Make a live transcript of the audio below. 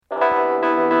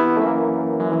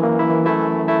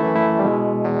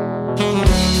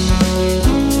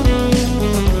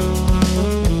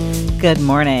Good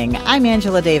morning. I'm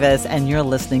Angela Davis, and you're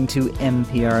listening to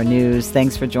NPR News.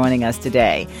 Thanks for joining us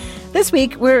today. This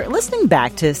week, we're listening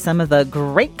back to some of the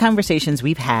great conversations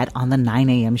we've had on the 9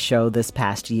 a.m. show this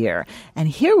past year. And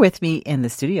here with me in the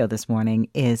studio this morning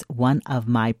is one of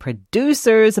my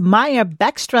producers, Maya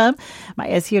Beckstrom. Maya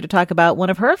is here to talk about one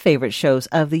of her favorite shows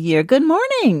of the year. Good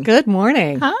morning. Good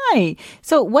morning. Hi.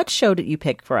 So what show did you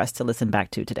pick for us to listen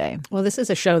back to today? Well, this is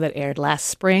a show that aired last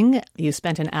spring. You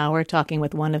spent an hour talking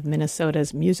with one of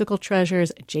Minnesota's musical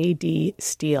treasures, J.D.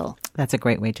 Steele. That's a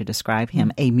great way to describe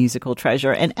him, a musical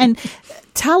treasure. And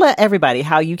tell everybody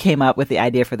how you came up with the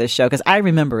idea for this show, because I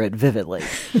remember it vividly.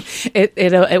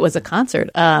 It was a concert.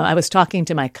 I was talking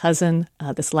to my cousin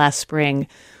this last spring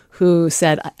who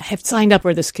said, I have signed up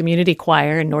for this community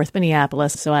choir in North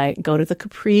Minneapolis. So I go to the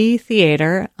Capri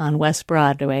Theater on West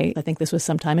Broadway. I think this was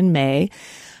sometime in May.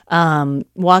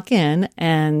 Walk in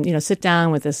and, sit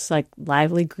down with this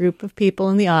lively group of people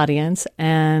in the audience,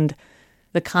 and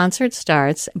the concert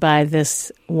starts by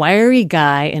this wiry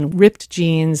guy in ripped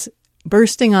jeans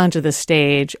bursting onto the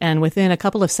stage. And within a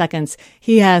couple of seconds,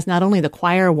 he has not only the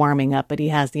choir warming up, but he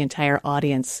has the entire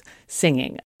audience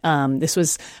singing. This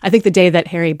was, I think, the day that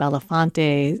Harry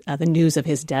Belafonte, the news of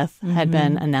his death had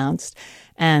been announced.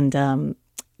 And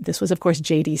this was, of course,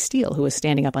 J.D. Steele, who was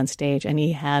standing up on stage, and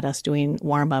he had us doing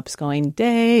warm-ups going,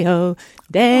 Day-o,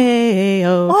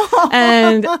 Day-o.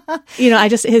 And,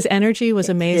 his energy was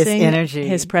amazing.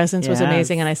 His presence was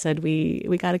amazing. And I said,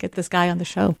 we got to get this guy on the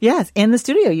show. Yes, in the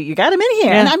studio. You got him in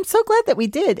here. Yeah. And I'm so glad that we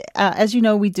did. As you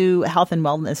know, we do health and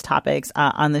wellness topics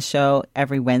on the show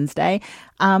every Wednesday.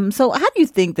 So how do you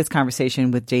think this conversation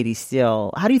with J.D.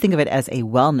 Steele, how do you think of it as a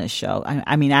wellness show?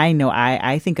 I mean, I know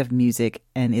I think of music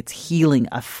and its healing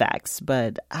effects,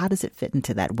 but how does it fit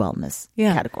into that wellness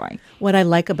category? What I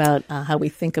like about how we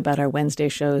think about our Wednesday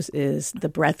shows is the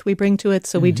breadth we bring to it.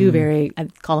 So we do I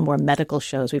call them more medical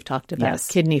shows. We've talked about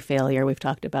kidney failure. We've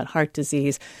talked about heart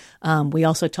disease. We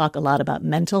also talk a lot about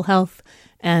mental health.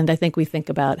 And I think we think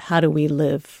about how do we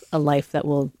live a life that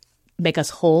will make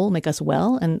us whole, make us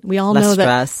well. And we all know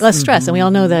that less stress. And we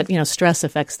all know that, stress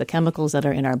affects the chemicals that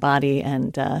are in our body,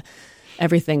 and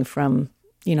everything from,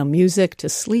 music to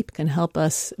sleep can help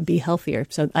us be healthier.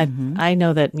 So I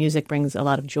know that music brings a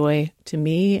lot of joy to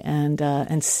me,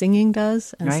 and singing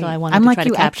does. And so I wanted to try to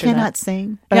capture that. I cannot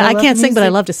sing. I can't sing, but I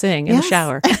love to sing in the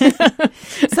shower.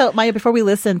 So Maya, before we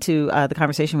listen to the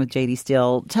conversation with J.D.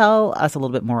 Steele, tell us a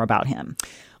little bit more about him.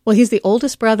 Well, he's the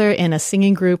oldest brother in a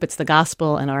singing group. It's the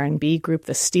gospel and R&B group,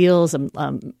 the Steeles.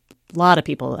 A lot of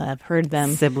people have heard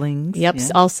them. Siblings. Yep,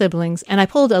 all siblings. And I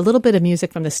pulled a little bit of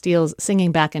music from the Steeles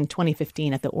singing back in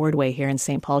 2015 at the Ordway here in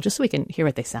St. Paul, just so we can hear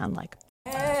what they sound like.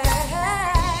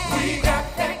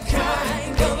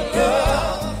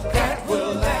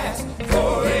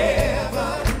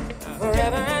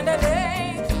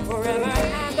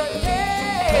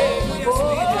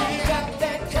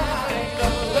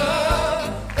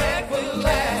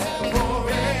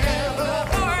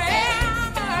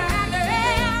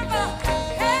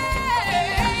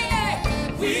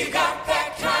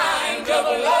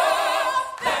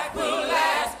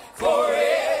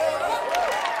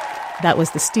 That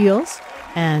was the Steeles.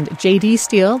 And J.D.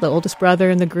 Steele, the oldest brother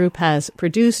in the group, has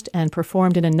produced and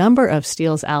performed in a number of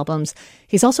Steele's albums.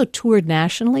 He's also toured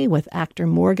nationally with actor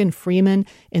Morgan Freeman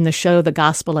in the show The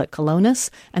Gospel at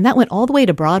Colonus, and that went all the way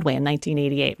to Broadway in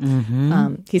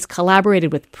 1988. He's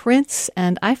collaborated with Prince,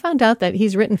 and I found out that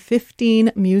he's written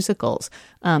 15 musicals.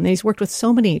 And he's worked with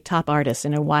so many top artists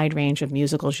in a wide range of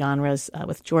musical genres,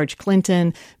 with George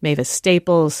Clinton, Mavis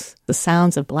Staples, The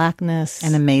Sounds of Blackness.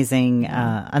 An amazing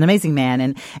man.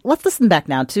 And let's listen back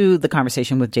now to the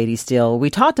conversation with J.D. Steele. We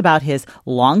talked about his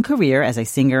long career as a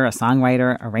singer, a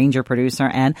songwriter, arranger, producer,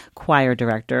 and choir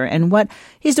director, and what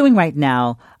he's doing right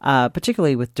now,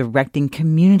 particularly with directing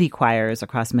community choirs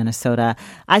across Minnesota.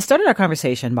 I started our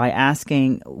conversation by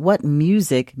asking what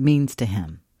music means to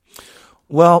him.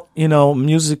 Well,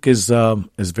 music is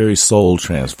very soul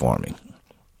transforming.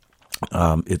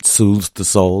 It soothes the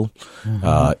soul.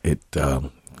 It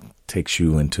takes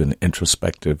you into an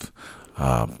introspective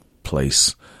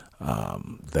place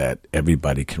that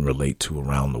everybody can relate to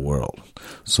around the world.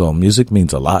 So music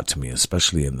means a lot to me,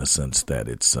 especially in the sense that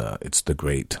it's the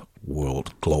great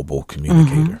world global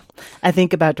communicator. I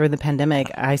think about during the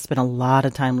pandemic, I spent a lot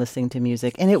of time listening to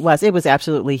music, and it was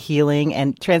absolutely healing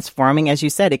and transforming. As you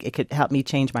said, it could help me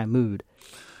change my mood.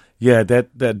 Yeah,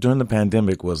 that during the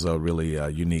pandemic was a really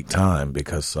unique time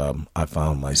because I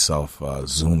found myself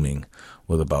Zooming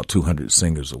with about 200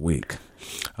 singers a week.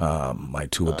 my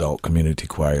two adult community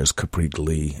choirs, Capri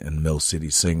Glee and Mill City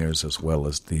Singers, as well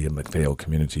as the McPhail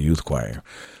Community Youth Choir.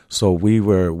 So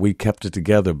we kept it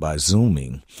together by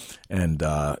Zooming, and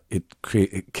it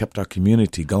kept our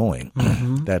community going.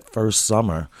 Mm-hmm. That first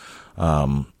summer,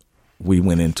 we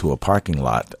went into a parking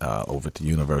lot over at the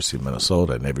University of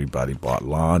Minnesota, and everybody bought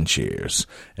lawn chairs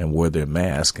and wore their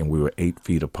mask, and we were 8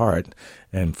 feet apart.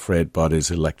 And Fred bought his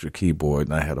electric keyboard,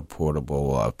 and I had a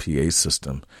portable PA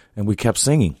system, and we kept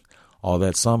singing all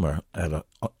that summer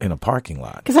in a parking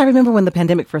lot. Because I remember when the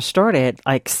pandemic first started,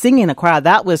 like singing in a crowd,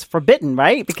 that was forbidden,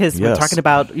 right? Because we're talking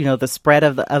about, the spread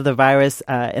of the virus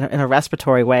in a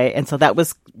respiratory way. And so that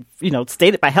was,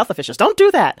 stated by health officials. Don't do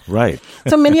that. Right.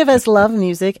 So many of us love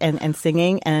music and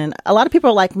singing. And a lot of people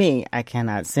are like me. I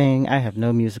cannot sing. I have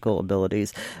no musical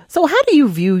abilities. So how do you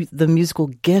view the musical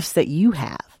gifts that you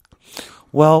have?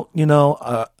 Well,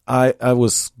 I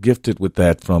was gifted with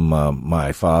that from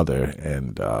my father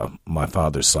and my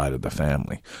father's side of the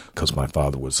family, because my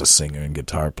father was a singer and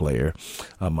guitar player.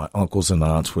 My uncles and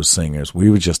aunts were singers. We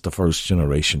were just the first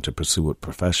generation to pursue it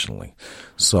professionally.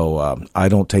 So I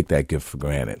don't take that gift for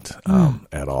granted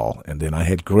at all. And then I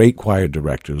had great choir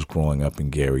directors growing up in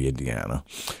Gary, Indiana,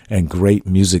 and great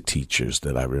music teachers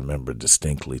that I remember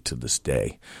distinctly to this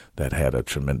day that had a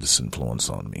tremendous influence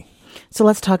on me. So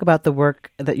let's talk about the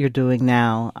work that you're doing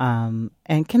now.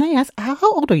 And can I ask, how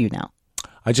old are you now?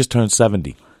 I just turned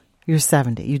 70. You're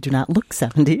 70. You do not look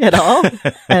 70 at all.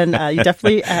 And you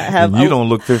definitely have... And you don't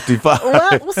look 55.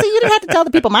 Well, see, you didn't have to tell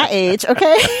the people my age,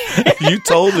 okay? You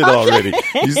told it already.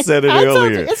 You said it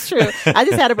earlier. It's true. I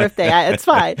just had a birthday. It's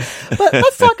fine. But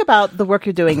let's talk about the work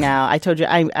you're doing now. I told you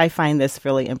I find this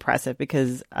really impressive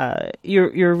because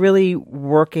you're really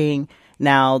working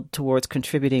now towards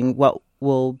contributing what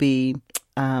will be,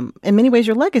 in many ways,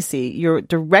 your legacy. You're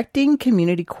directing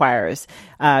community choirs.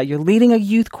 You're leading a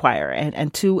youth choir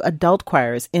and 2 adult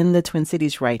choirs in the Twin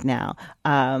Cities right now.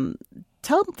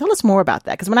 Tell us more about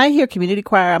that. Because when I hear community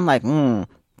choir, I'm like,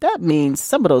 that means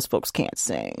some of those folks can't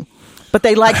sing. But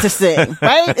they like to sing,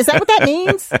 right? Is that what that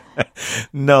means?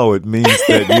 No, it means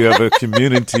that you have a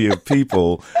community of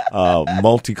people,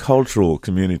 multicultural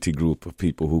community group of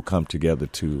people who come together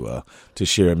to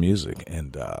share music.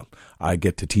 And I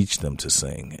get to teach them to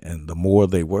sing. And the more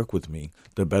they work with me,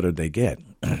 the better they get.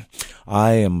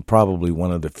 I am probably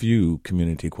one of the few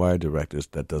community choir directors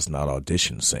that does not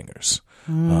audition singers.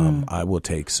 I will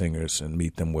take singers and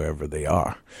meet them wherever they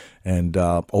are. And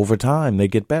over time, they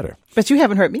get better. But you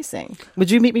haven't heard me sing. Would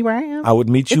you meet me where I am? I would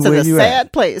meet you where you're at. It's a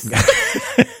sad place.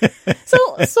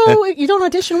 So you don't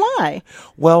audition. Why?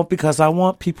 Well, because I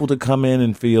want people to come in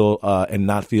and feel and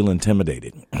not feel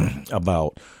intimidated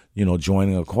about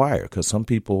joining a choir, because some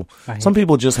people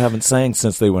just haven't sang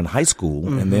since they were in high school,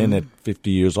 and then at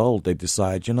 50 years old they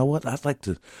decide, I'd like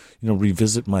to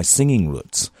revisit my singing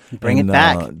roots. Bring it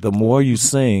back. The more you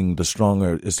sing, the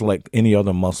stronger. It's like any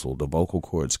other muscle. The vocal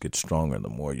cords get stronger the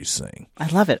more you sing. I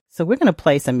love it. So we're going to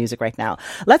play some music right now.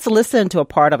 Let's listen to a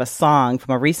part of a song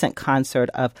from a recent concert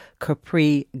of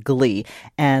Capri Glee.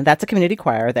 And that's a community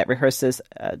choir that rehearses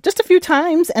just a few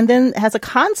times and then has a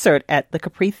concert at the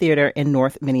Capri Theater in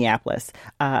North Minneapolis.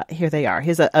 Here they are.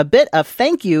 Here's a bit of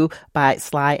Thank You by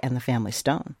Sly and the Family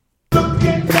Stone.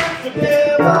 Looking at the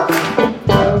devil.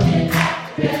 Looking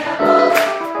at the devil.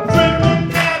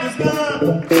 Drinking at his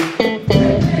gun.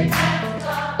 Drinking at his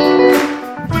gun.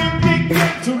 When we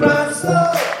get to wrestle.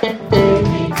 When we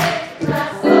get to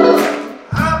wrestle.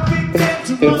 I begin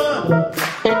to run.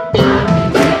 I begin to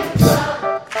run.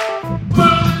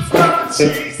 Bullets start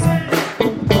chasing.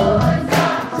 Bullets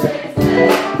start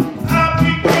chasing. I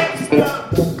begin to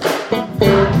stop.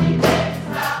 I begin to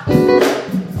stop.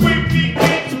 When we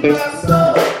get to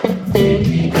wrestle.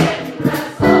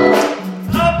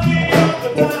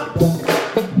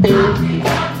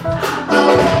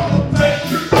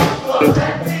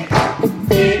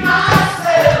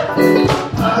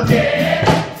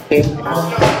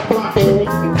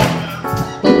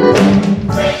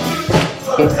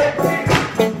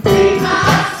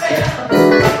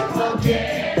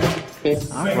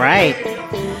 All right.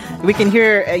 We can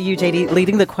hear you, JD,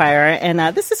 leading the choir, and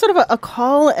this is sort of a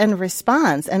call and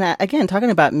response. And again, talking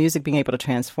about music being able to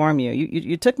transform you,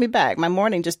 you took me back. My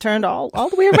morning just turned all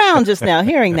the way around just now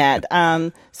hearing that.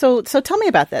 So tell me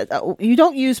about that. You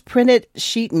don't use printed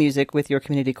sheet music with your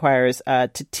community choirs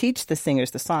to teach the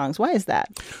singers the songs. Why is that?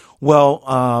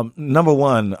 Well, number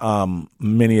one,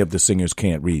 many of the singers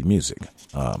can't read music,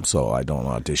 so I don't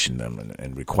audition them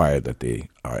and require that they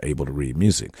are able to read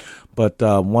music. But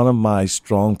one of my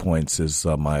strong points is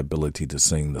my ability to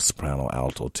sing the soprano,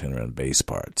 alto, tenor, and bass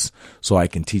parts. So I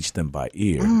can teach them by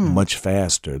ear much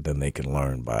faster than they can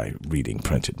learn by reading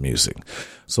printed music.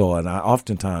 So, and I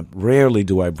oftentimes, rarely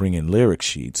do I bring in lyric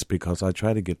sheets because I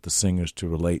try to get the singers to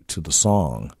relate to the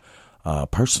song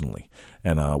personally.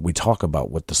 And we talk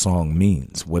about what the song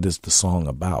means. What is the song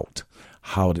about?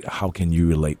 How can you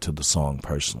relate to the song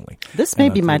personally? This may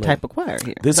be my type of choir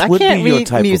here. This I would can't be your read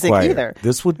type music of choir. either.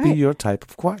 This would be your type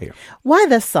of choir. Why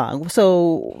this song?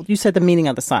 So you said the meaning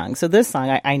of the song. So this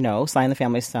song, I know, Sly and the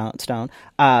Family Stone.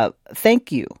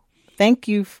 Thank you. Thank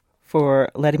you for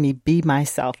letting me be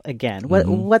myself again.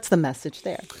 What's the message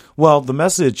there? Well, the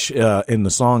message in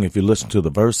the song, if you listen to the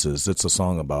verses, it's a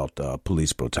song about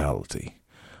police brutality.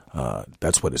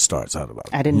 That's what it starts out about.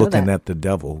 I didn't know Looking that. at the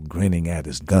devil, grinning at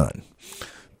his gun.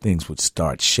 Things would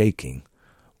start shaking.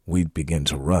 We'd begin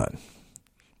to run.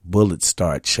 Bullets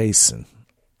start chasing.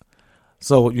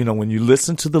 So, when you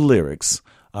listen to the lyrics,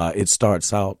 it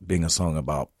starts out being a song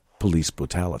about police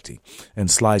brutality.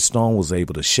 And Sly Stone was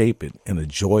able to shape it in a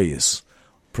joyous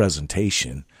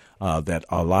presentation that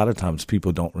a lot of times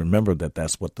people don't remember that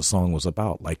that's what the song was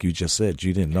about. Like you just said,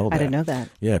 you didn't know that. I didn't know that.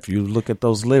 Yeah, if you look at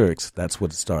those lyrics, that's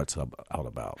what it starts out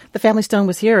about. The Family Stone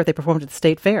was here. They performed at the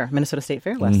State Fair, Minnesota State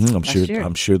Fair last year.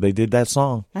 I'm sure they did that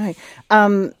song. All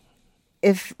right.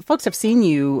 If folks have seen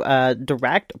you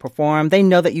direct or perform, they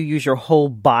know that you use your whole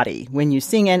body when you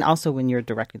sing and also when you're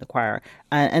directing the choir.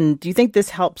 And do you think this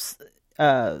helps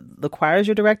the choirs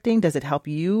you're directing? Does it help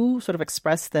you sort of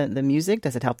express the music?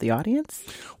 Does it help the audience?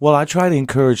 Well, I try to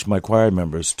encourage my choir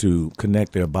members to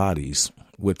connect their bodies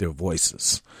with their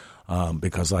voices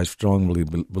because I strongly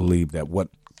believe that what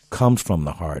comes from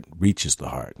the heart reaches the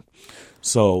heart.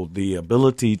 So the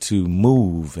ability to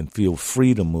move and feel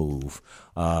free to move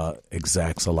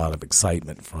exacts a lot of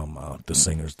excitement from the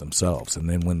singers themselves. And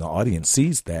then when the audience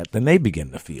sees that, then they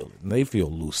begin to feel it, and they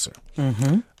feel looser.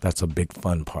 Mm-hmm. That's a big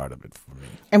fun part of it for me.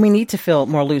 And we need to feel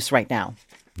more loose right now.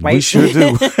 Right? We sure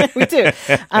do. We do.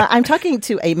 I'm talking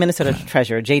to a Minnesota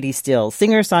treasure, J.D. Steele,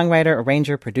 singer, songwriter,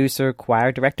 arranger, producer,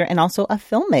 choir director, and also a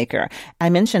filmmaker. I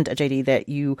mentioned, J.D., that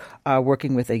you are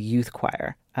working with a youth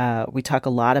choir. We talk a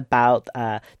lot about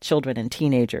children and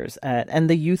teenagers and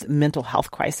the youth mental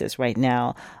health crisis right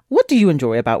now. What do you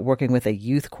enjoy about working with a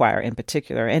youth choir in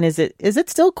particular? And is it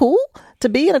still cool to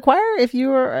be in a choir if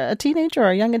you're a teenager or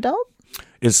a young adult?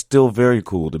 It's still very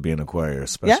cool to be in a choir,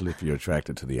 especially if you're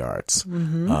attracted to the arts.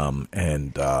 Mm-hmm.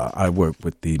 And I work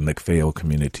with the McPhail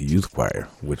Community Youth Choir,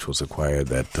 which was a choir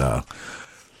that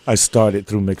I started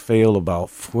through McPhail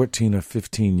about 14 or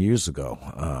 15 years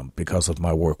ago because of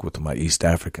my work with my East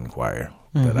African choir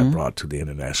that I brought to the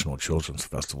International Children's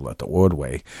Festival at the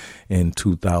Ordway in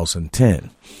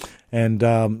 2010. And,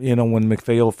 when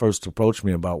McPhail first approached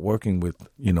me about working with,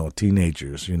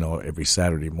 teenagers, every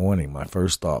Saturday morning, my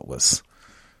first thought was,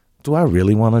 do I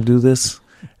really want to do this?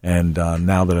 And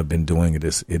now that I've been doing it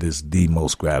is the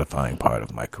most gratifying part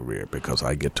of my career because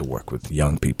I get to work with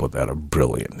young people that are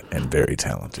brilliant and very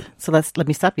talented. So let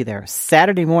me stop you there.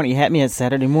 Saturday morning, you had me at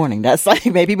Saturday morning. That's like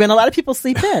maybe when a lot of people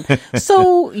sleep in.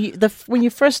 So when you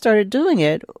first started doing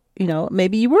it,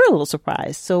 maybe you were a little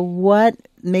surprised. So what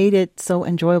made it so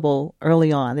enjoyable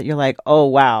early on that you're like, oh,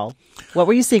 wow. What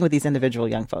were you seeing with these individual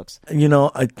young folks?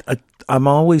 I'm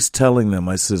always telling them,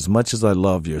 I say, as much as I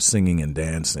love your singing and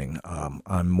dancing,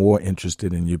 I'm more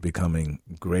interested in you becoming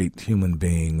great human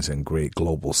beings and great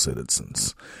global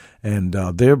citizens. And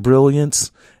their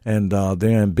brilliance and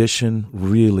their ambition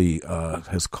really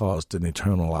has caused an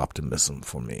eternal optimism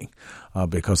for me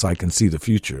because I can see the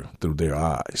future through their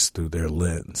eyes, through their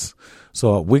lens.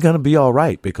 So we're going to be all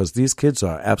right because these kids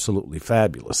are absolutely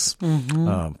fabulous.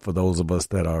 Mm-hmm. For those of us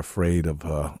that are afraid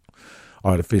of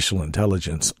artificial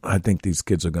intelligence, I think these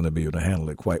kids are going to be able to handle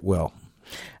it quite well.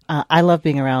 I love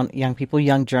being around young people,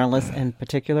 young journalists in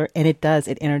particular, and it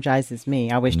energizes me.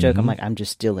 I always joke, I'm like, I'm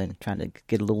just still trying to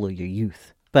get a little of your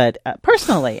youth. But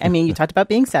personally, you talked about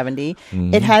being 70.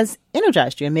 Mm-hmm. It has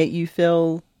energized you and made you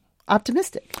feel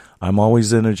optimistic. I'm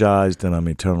always energized and I'm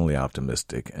eternally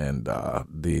optimistic. And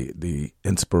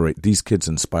these kids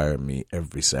inspire me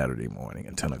every Saturday morning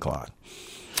at 10 o'clock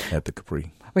at the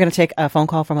Capri. We're going to take a phone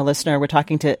call from a listener. We're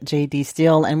talking to J.D.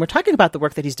 Steele, and we're talking about the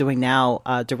work that he's doing now,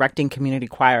 directing community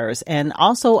choirs, and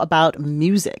also about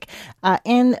music.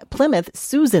 In Plymouth,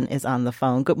 Susan is on the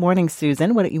phone. Good morning,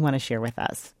 Susan. What do you want to share with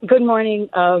us? Good morning,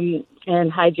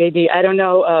 and hi, J.D. I don't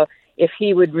know if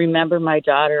he would remember my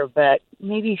daughter, but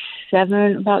maybe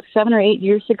about 7 or 8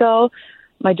 years ago,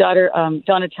 my daughter,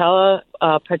 Donatella,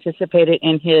 participated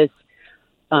in his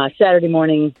Saturday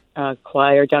morning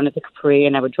choir down at the Capri,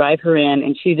 and I would drive her in,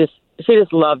 and she just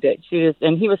loved it.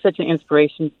 And he was such an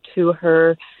inspiration to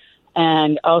her,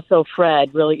 and also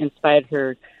Fred really inspired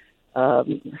her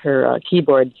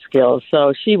keyboard skills.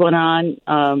 So she went on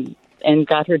and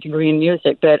got her degree in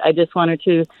music. But I just wanted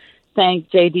to thank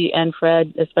JD and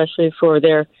Fred, especially for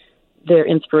their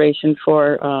inspiration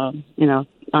for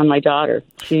on my daughter.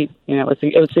 It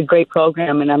was a great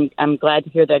program, and I'm glad to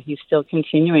hear that he's still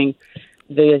continuing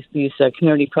these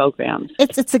community programs.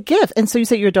 It's a gift. And so you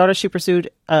say your daughter, she pursued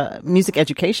music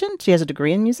education? She has a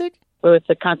degree in music? Well, it's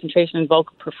a concentration in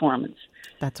vocal performance.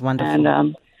 That's wonderful.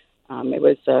 And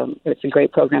it's a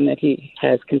great program that he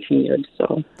has continued.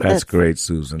 So that's great,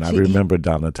 Susan. I remember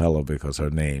Donatella because her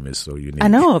name is so unique. I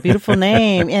know, a beautiful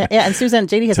name. Yeah, and Susan,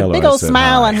 JD has a big old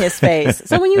smile on his face.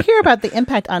 So when you hear about the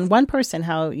impact on one person,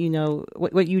 how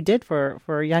what you did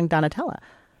for young Donatella,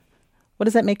 what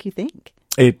does that make you think?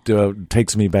 It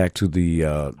takes me back to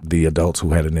the adults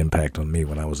who had an impact on me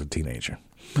when I was a teenager.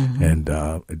 Mm-hmm. And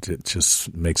it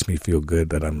just makes me feel good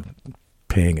that I'm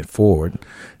paying it forward.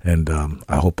 And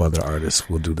I hope other artists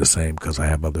will do the same, because I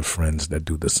have other friends that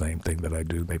do the same thing that I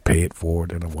do. They pay it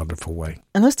forward in a wonderful way.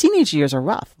 And those teenage years are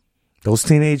rough. Those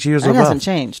teenage years are rough. It hasn't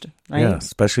changed, right? Yeah,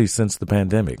 especially since the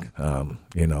pandemic.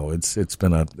 It's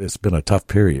been a tough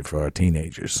period for our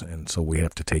teenagers, and so we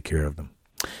have to take care of them.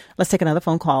 Let's take another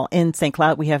phone call. In St.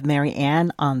 Cloud, we have Mary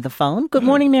Ann on the phone. Good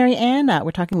morning, Mary Ann. We're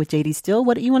talking with JD Steele.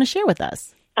 What do you want to share with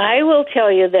us? I will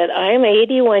tell you that I'm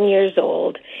 81 years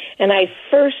old, and I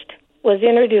first was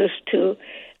introduced to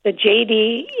the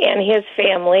JD and his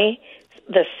family,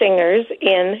 the singers,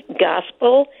 in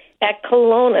Gospel at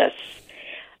Colonus.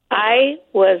 I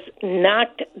was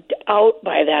knocked out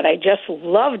by that. I just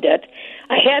loved it.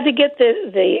 I had to get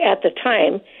the at the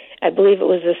time, I believe it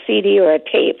was a CD or a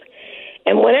tape.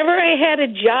 And whenever I had a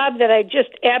job that I just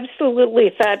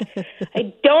absolutely thought,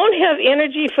 I don't have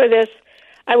energy for this,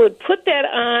 I would put that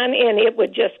on, and it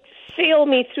would just sail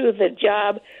me through the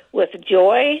job with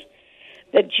joy.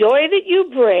 The joy that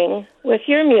you bring with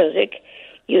your music,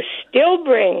 you still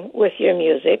bring with your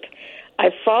music. I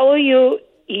follow you.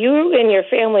 You and your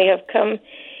family have come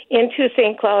into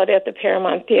St. Cloud at the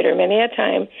Paramount Theater many a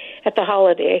time at the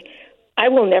holiday. I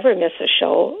will never miss a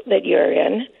show that you're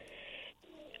in.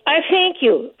 I thank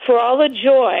you for all the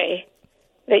joy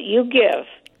that you give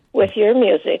with your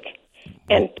music.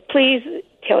 And please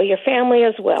tell your family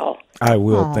as well. I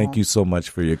will. Aww. Thank you so much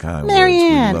for your kind words. We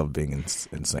love being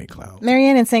in St. Cloud.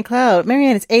 Marianne in St. Cloud.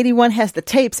 Marianne is 81, has the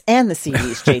tapes and the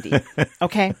CDs, JD.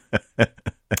 Okay?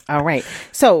 All right.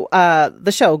 So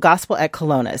the show, Gospel at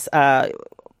Colonus.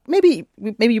 Maybe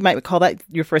you might call that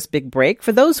your first big break.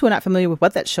 For those who are not familiar with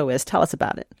what that show is, tell us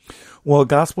about it. Well,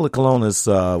 Gospel at Colonus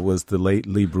was the late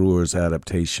Lee Brewer's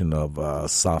adaptation of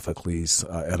Sophocles'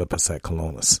 Oedipus at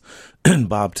Colonus. And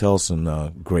Bob Telson,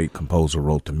 a great composer,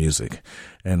 wrote the music.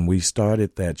 And we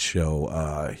started that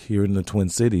show here in the Twin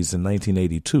Cities in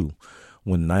 1982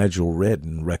 when Nigel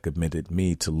Redden recommended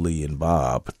me to Lee and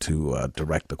Bob to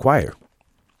direct the choir.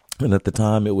 And at the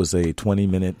time, it was a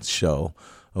 20-minute show.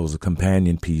 It was a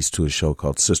companion piece to a show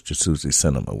called Sister Susie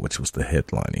Cinema, which was the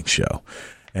headlining show.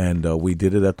 And we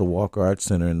did it at the Walker Arts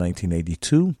Center in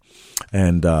 1982,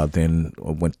 and then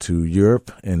went to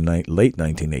Europe in late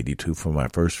 1982 for my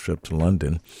first trip to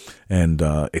London, and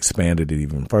expanded it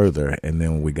even further. And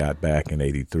then when we got back in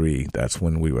 83, that's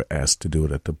when we were asked to do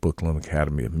it at the Brooklyn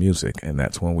Academy of Music, and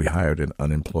that's when we hired an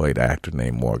unemployed actor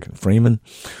named Morgan Freeman,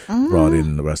 brought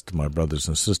in the rest of my brothers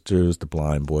and sisters, the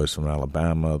Blind Boys from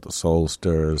Alabama, the Soul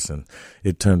Stirrers, and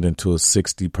it turned into a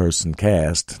 60-person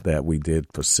cast that we did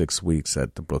for 6 weeks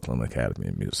at the Brooklyn Academy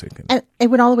of Music. And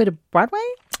it went all the way to Broadway?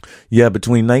 Yeah,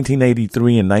 between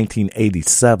 1983 and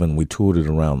 1987, we toured it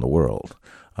around the world.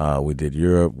 We did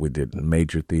Europe, we did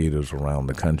major theaters around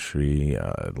the country,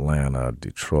 Atlanta,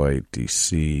 Detroit,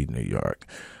 D.C., New York,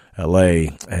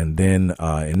 L.A., and then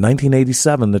in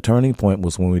 1987, the turning point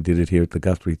was when we did it here at the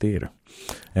Guthrie Theater.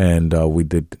 And we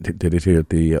did it here at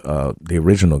the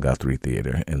original Guthrie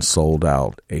Theater and sold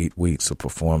out 8 weeks of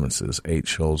performances, 8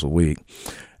 shows a week.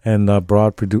 And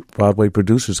Broadway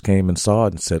producers came and saw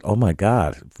it and said, "Oh my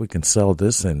God, if we can sell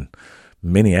this in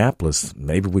Minneapolis,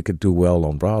 maybe we could do well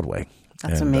on Broadway."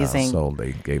 That's amazing. So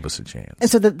they gave us a chance.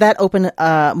 And so that opened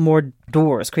more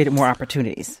doors, created more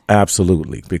opportunities.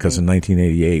 Absolutely, because in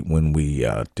 1988, when we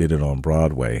did it on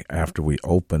Broadway, after we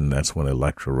opened, that's when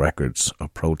Elektra Records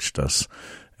approached us.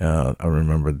 I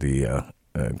remember the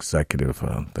executive,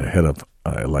 the head of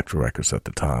Elektra Records at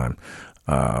the time,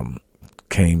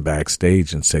 came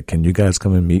backstage and said, "Can you guys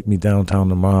come and meet me downtown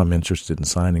tomorrow? I'm interested in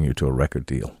signing you to a record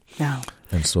deal." No.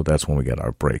 And so that's when we got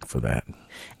our break for that.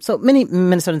 So many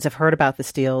Minnesotans have heard about the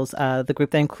Steeles, the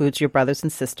group that includes your brothers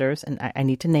and sisters, and I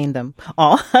need to name them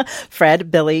all, Fred,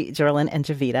 Billy, Geraldine, and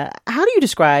Javita. How do you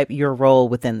describe your role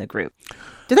within the group?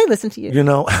 Do they listen to you? You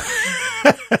know...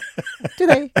 Do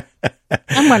they?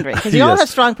 I'm wondering, because you all have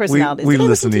strong personalities. We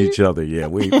listen to each other, yeah.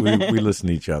 We listen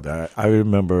to each other. I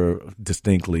remember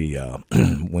distinctly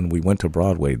when we went to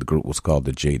Broadway, the group was called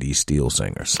the J.D. Steele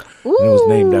Singers. And it was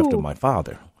named after my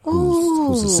father,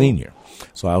 who's a senior.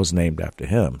 So I was named after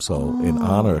him. So in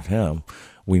honor of him,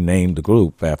 we named the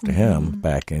group after him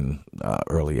back in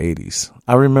early 80s.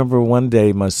 I remember one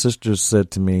day my sister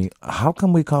said to me, how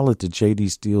come we call it the J.D.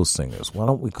 Steele Singers? Why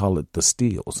don't we call it the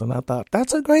Steeles? And I thought,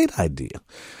 that's a great idea.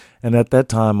 And at that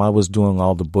time, I was doing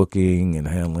all the booking and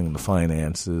handling the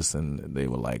finances, and they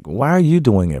were like, why are you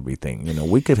doing everything? You know,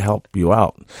 we could help you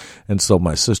out. And so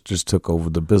my sisters took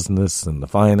over the business and the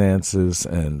finances,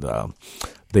 and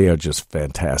they are just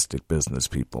fantastic business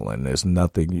people. And there's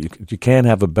nothing, you can't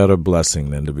have a better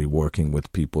blessing than to be working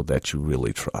with people that you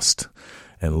really trust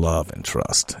and love and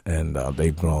trust. And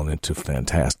they've grown into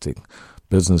fantastic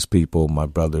business people. My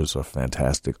brothers are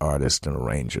fantastic artists and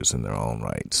arrangers in their own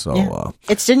right. So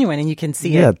it's genuine, and you can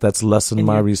see it. Yeah, that's lessened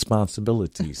my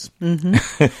responsibilities.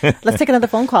 Let's take another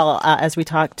phone call as we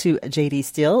talk to J.D.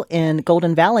 Steele in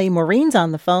Golden Valley. Maureen's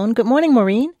on the phone. Good morning,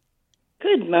 Maureen.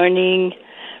 Good morning.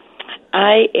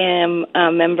 I am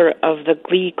a member of the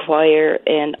Glee Choir,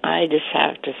 and I just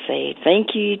have to say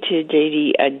thank you to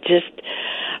J.D. I just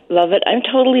love it. I'm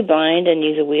totally blind and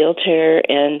use a wheelchair,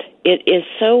 and it is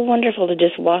so wonderful to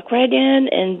just walk right in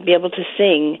and be able to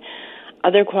sing.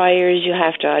 Other choirs, you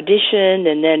have to audition,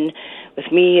 and then with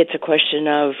me, it's a question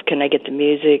of, can I get the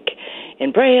music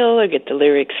in Braille or get the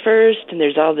lyrics first? And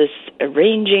there's all this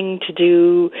arranging to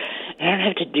do, and I don't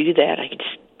have to do that. I can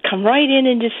just come right in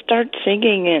and just start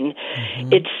singing,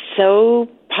 and it's so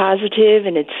positive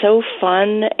and it's so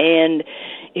fun. And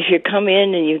if you come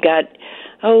in and you've got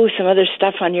some other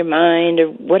stuff on your mind or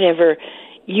whatever,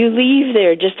 you leave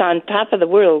there just on top of the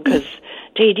world, because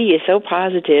JD is so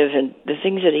positive, and the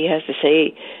things that he has to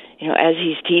say, you know, as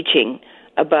he's teaching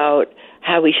about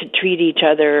how we should treat each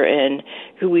other and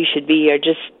who we should be, are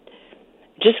just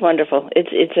wonderful.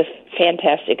 It's a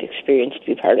fantastic experience to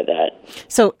be part of that.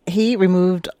 So he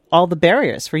removed all the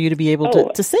barriers for you to be able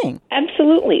to sing.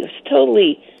 Absolutely. It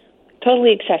was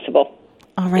totally accessible.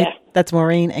 All right. Yeah. That's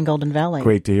Maureen in Golden Valley.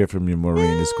 Great to hear from you,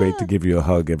 Maureen. It's great to give you a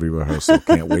hug every rehearsal.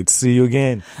 Can't wait to see you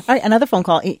again. All right, another phone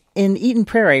call. In Eden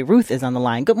Prairie, Ruth is on the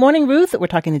line. Good morning, Ruth. We're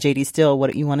talking to J.D. Steele.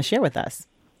 What do you want to share with us?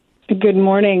 Good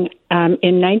morning.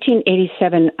 In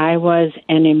 1987, I was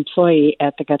an employee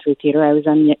at the Guthrie Theater. I was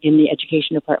in the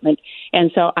education department. And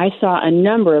so I saw a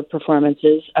number of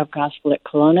performances of gospel at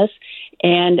Colonus.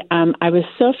 And I was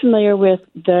so familiar with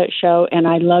the show, and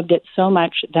I loved it so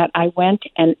much that I went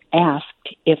and asked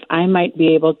if I might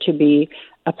be able to be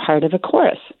a part of a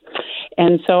chorus.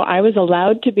 And so I was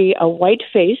allowed to be a white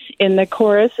face in the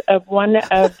chorus of one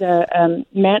of the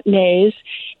matinees.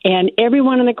 And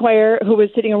everyone in the choir who was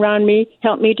sitting around me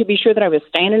helped me to be sure that I was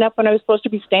standing up when I was supposed to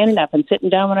be standing up and sitting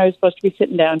down when I was supposed to be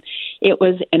sitting down. It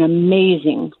was an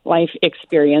amazing life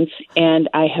experience, and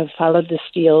I have followed the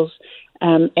Steeles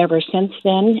ever since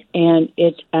then. And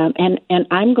and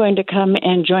I'm going to come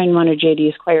and join one of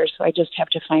JD's choirs, so I just have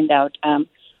to find out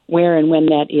where and when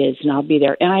that is, and I'll be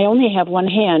there. And I only have one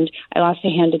hand. I lost a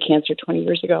hand to cancer 20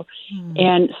 years ago.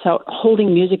 And so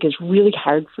holding music is really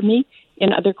hard for me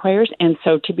in other choirs, and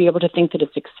so to be able to think that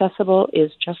it's accessible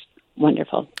is just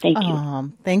wonderful. Thank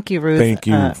you. Thank you, Ruth. Thank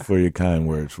you for your kind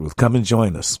words, Ruth. Come and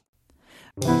join us.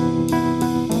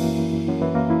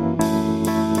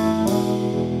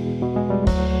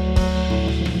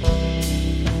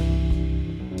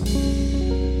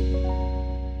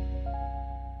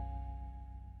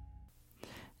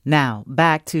 Now,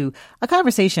 back to a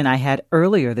conversation I had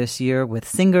earlier this year with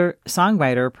singer,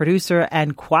 songwriter, producer,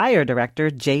 and choir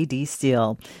director J.D.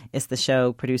 Steele. It's the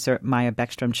show producer Maya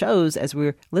Beckstrom chose as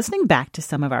we're listening back to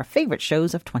some of our favorite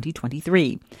shows of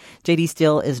 2023. J.D.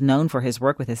 Steele is known for his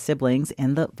work with his siblings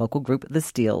in the vocal group The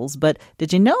Steeles, but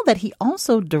did you know that he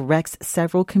also directs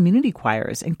several community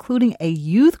choirs, including a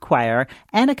youth choir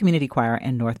and a community choir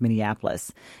in North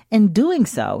Minneapolis? In doing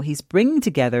so, he's bringing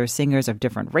together singers of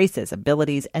different races,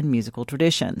 abilities, and musical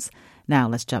traditions. Now,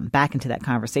 let's jump back into that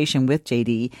conversation with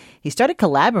JD. He started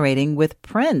collaborating with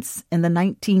Prince in the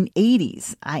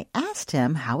 1980s. I asked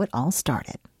him how it all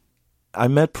started. I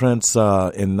met Prince in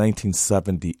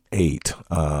 1978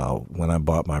 when I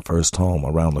bought my first home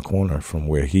around the corner from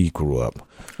where he grew up.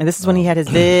 And this is when he had his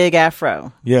big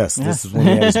afro. Yes, this is when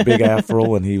he had his big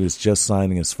afro and he was just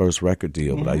signing his first record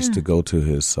deal. But I used to go to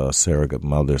his surrogate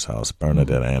mother's house,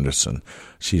 Bernadette Anderson.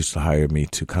 She used to hire me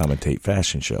to commentate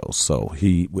fashion shows. So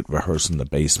he would rehearse in the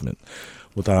basement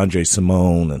with Andre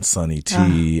Simone and Sonny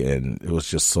T, and it was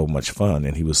just so much fun.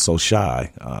 And he was so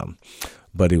shy.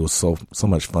 But it was so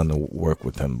much fun to work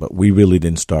with him. But we really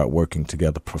didn't start working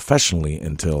together professionally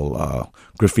until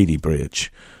Graffiti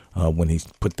Bridge, when he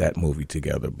put that movie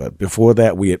together. But before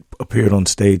that, we had appeared on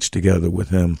stage together with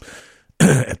him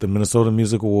at the Minnesota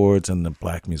Music Awards and the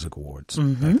Black Music Awards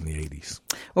back in the 80s.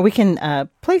 Well, we can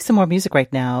play some more music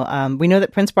right now. We know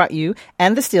that Prince brought you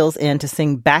and the Steeles in to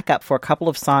sing backup for a couple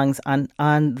of songs on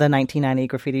the 1990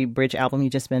 Graffiti Bridge album you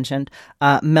just mentioned,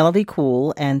 Melody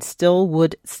Cool and Still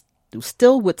Would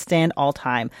Stand All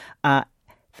Time. The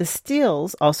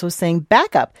Steeles also sang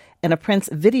backup in a Prince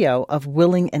video of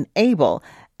Willing and Able,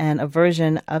 and a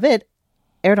version of it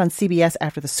aired on CBS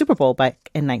after the Super Bowl back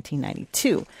in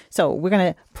 1992. So we're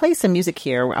going to play some music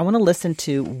here. I want to listen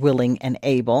to Willing and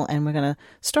Able, and we're going to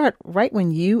start right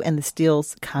when you and the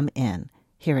Steeles come in.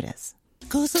 Here it is.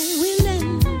 'Cause I'm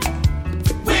willing.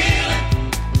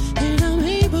 And I'm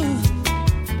able.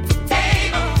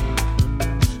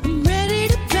 I'm ready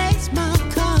to place my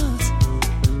cards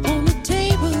on the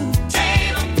table.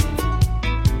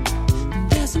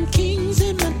 There's some kings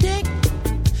in my deck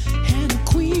and a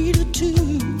queen or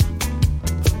two.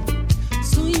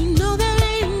 So you know there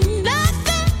ain't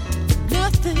nothing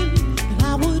that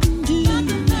I wouldn't do.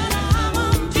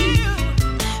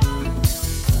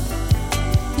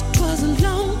 It was a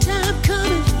long time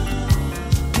coming,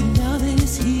 and now that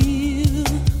it's here.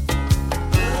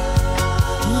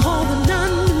 All the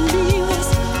non-believers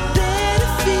better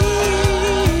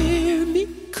fear me,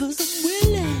 'cause I'm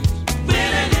willing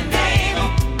and able,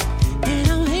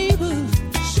 and I'm able.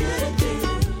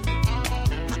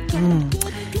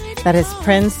 That is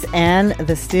Prince and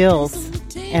the Steeles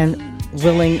and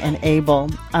Willing and Able.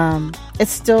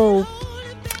 It's still,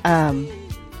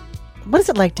 what is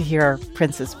it like to hear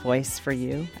Prince's voice for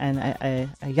you? And a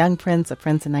young Prince, a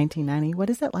Prince in 1990,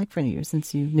 what is it like for you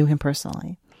since you knew him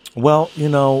personally? Well,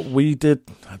 we did,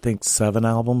 I think, 7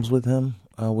 albums with him.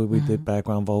 We did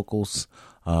background vocals.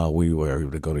 We were able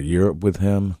to go to Europe with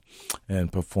him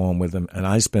and perform with him. And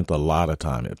I spent a lot of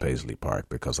time at Paisley Park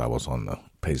because I was on the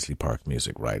Paisley Park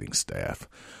music writing staff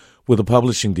with a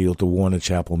publishing deal to Warner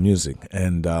Chappell Music.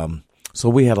 And so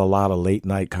we had a lot of late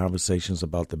night conversations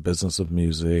about the business of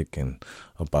music and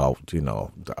about,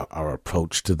 our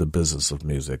approach to the business of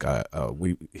music.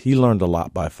 He learned a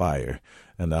lot by fire,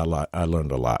 and I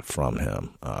learned a lot from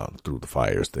him through the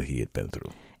fires that he had been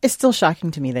through. It's still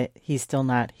shocking to me that he's still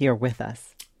not here with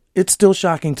us. It's still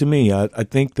shocking to me. I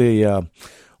think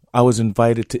I was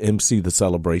invited to MC the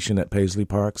celebration at Paisley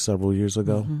Park several years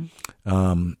ago.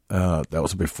 That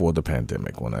was before the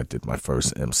pandemic when I did my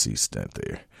first MC stint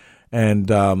there. And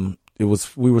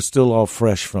we were still all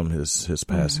fresh from his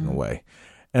passing away.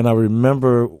 And I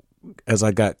remember as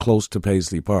I got close to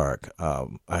Paisley Park, I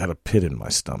had a pit in my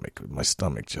stomach. My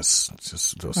stomach just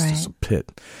a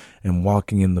pit. And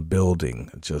walking in the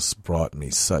building just brought me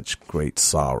such great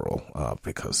sorrow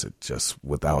because it just,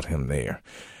 without him there.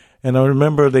 And I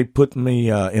remember they put me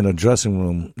in a dressing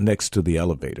room next to the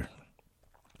elevator.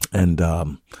 And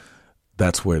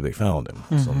that's where they found him.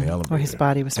 It was on the elevator. Where his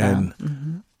body was found.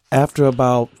 And after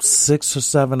about 6 or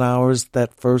 7 hours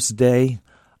that first day,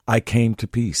 I came to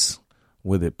peace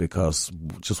with it because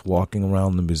just walking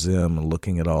around the museum and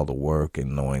looking at all the work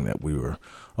and knowing that we were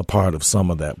a part of some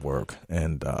of that work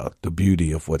and the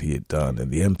beauty of what he had done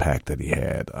and the impact that he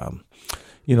had,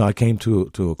 I came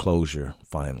to a closure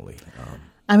finally.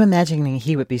 I'm imagining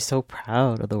he would be so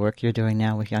proud of the work you're doing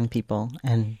now with young people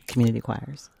and community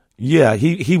choirs. Yeah,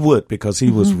 he would, because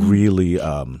he was really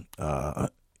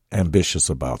ambitious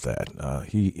about that.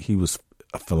 He was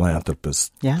a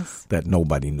philanthropist that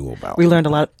nobody knew about. We learned a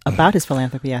lot about his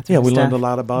philanthropy after we learned a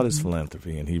lot about his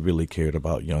philanthropy, and he really cared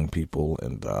about young people,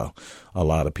 and a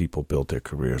lot of people built their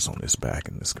careers on his back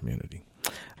in this community.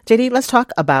 JD, let's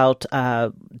talk about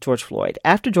George Floyd.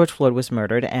 After George Floyd was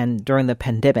murdered and during the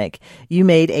pandemic, you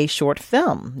made a short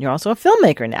film. You're also a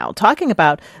filmmaker now, talking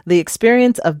about the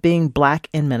experience of being Black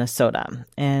in Minnesota.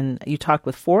 And you talked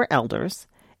with 4 elders.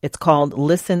 It's called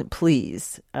Listen,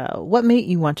 Please. What made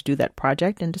you want to do that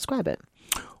project, and describe it?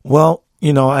 Well,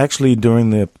 actually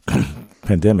during the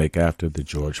pandemic, after the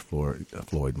George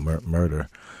Floyd murder,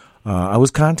 I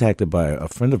was contacted by a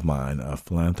friend of mine, a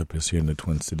philanthropist here in the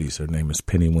Twin Cities. Her name is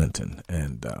Penny Winton.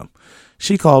 And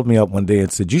she called me up one day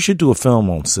and said, you should do a film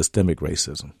on systemic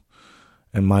racism.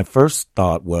 And my first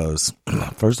thought was,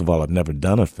 first of all, I've never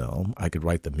done a film. I could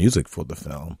write the music for the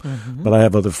film. But I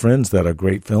have other friends that are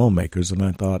great filmmakers, and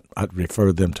I thought I'd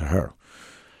refer them to her.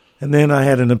 And then I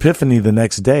had an epiphany the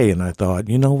next day, and I thought,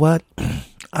 you know what?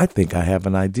 I think I have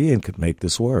an idea and could make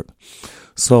this work.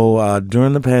 So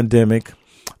during the pandemic,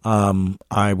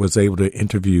 I was able to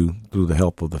interview, through the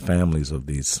help of the families of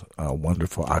these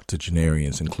wonderful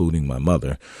octogenarians, including my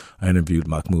mother. I interviewed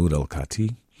Mahmoud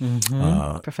El-Khati.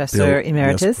 Professor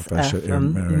Emeritus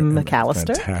from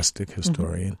Macalester. Fantastic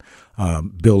historian.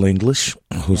 Bill English,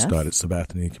 who started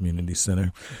Sabathani Community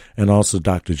Center, and also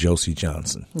Dr. Josie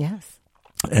Johnson. Yes.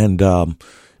 And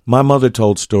my mother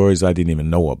told stories I didn't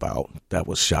even know about. That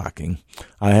was shocking.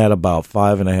 I had about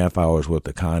 5.5 hours worth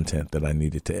of content that I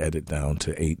needed to edit down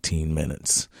to 18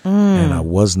 minutes. And I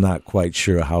was not quite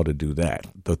sure how to do that.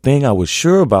 The thing I was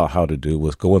sure about how to do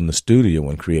was go in the studio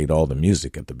and create all the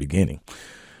music at the beginning.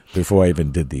 Before I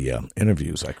even did the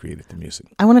interviews, I created the music.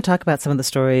 I want to talk about some of the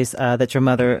stories that your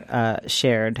mother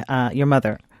shared. Your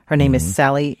mother, her name is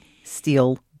Sally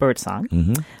Steele Birdsong.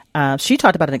 She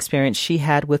talked about an experience she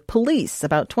had with police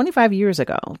about 25 years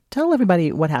ago. Tell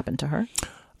everybody what happened to her.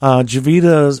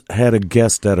 Javita had a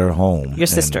guest at her home. Your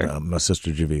sister. And, my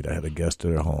sister Javita had a guest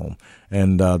at her home.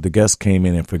 And the guest came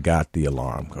in and forgot the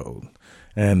alarm code.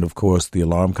 And, of course, the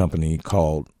alarm company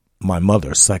called my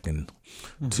mother second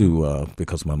to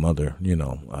because my mother,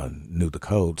 knew the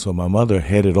code. So my mother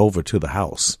headed over to the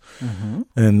house.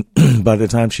 And by the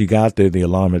time she got there, the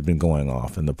alarm had been going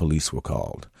off and the police were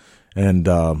called. And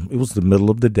it was the middle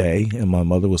of the day, and my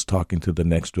mother was talking to the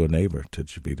next-door neighbor to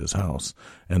Javita's house.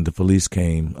 And the police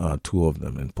came, two of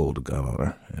them, and pulled a gun on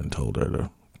her and told her to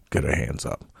get her hands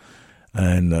up.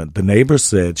 And the neighbor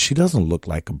said, she doesn't look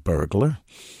like a burglar.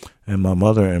 And my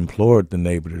mother implored the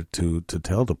neighbor to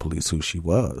tell the police who she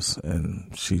was, and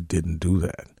she didn't do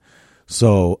that.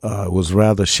 So it was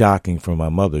rather shocking for my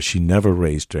mother. She never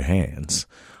raised her hands,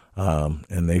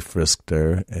 and they frisked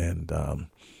her, and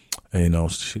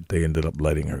they ended up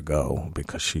letting her go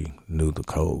because she knew the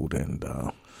code, and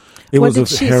it was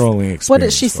a harrowing experience. What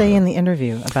did she say in the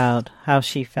interview about how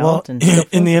she felt? Well,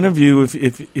 in the interview,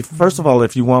 if first of all,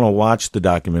 if you want to watch the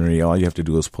documentary, all you have to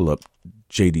do is pull up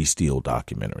J.D. Steele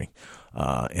documentary,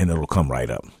 and it'll come right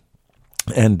up.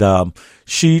 And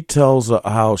she tells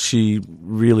how she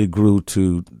really grew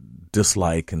to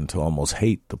dislike and to almost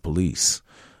hate the police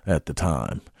at the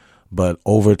time. But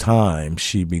over time,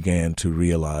 she began to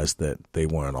realize that they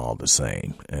weren't all the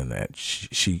same, and that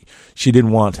she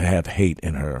didn't want to have hate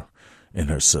in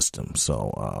her system.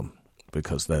 So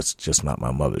because that's just not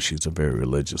my mother. She's a very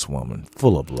religious woman,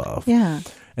 full of love. Yeah.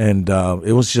 And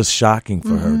it was just shocking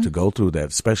for her to go through that,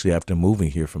 especially after moving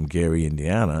here from Gary,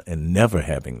 Indiana, and never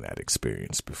having that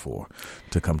experience before.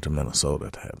 To come to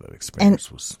Minnesota to have that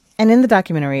experience And in the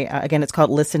documentary, again, it's called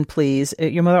Listen, Please.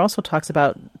 Your mother also talks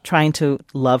about trying to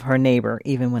love her neighbor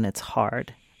even when it's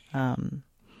hard.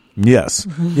 Yes.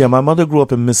 Yeah, my mother grew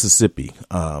up in Mississippi,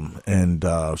 and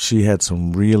she had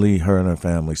her and her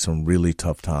family, some really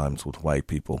tough times with white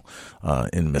people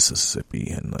in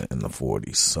Mississippi in the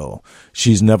 40s. So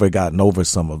she's never gotten over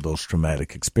some of those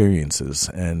traumatic experiences.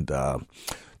 And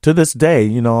to this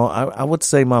day, I would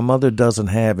say my mother doesn't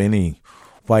have any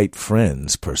white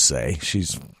friends per se.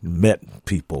 She's met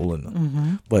people,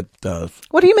 but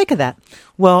what do you make of that?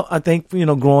 Well, I think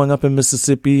growing up in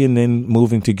Mississippi and then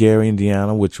moving to Gary,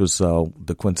 Indiana, which was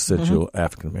the quintessential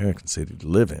African American city to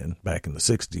live in back in the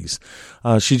 60s,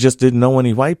 she just didn't know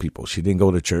any white people. She didn't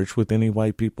go to church with any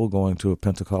white people. Going to a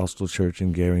Pentecostal church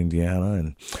in Gary, Indiana,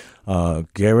 and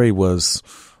Gary was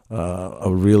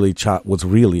really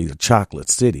a chocolate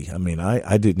city. I mean,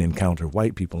 I didn't encounter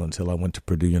white people until I went to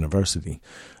Purdue University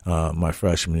my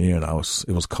freshman year, and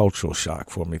it was cultural shock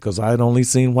for me because I had only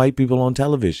seen white people on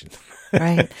television.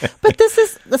 Right. But this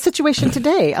is the situation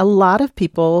today. A lot of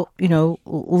people,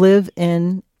 live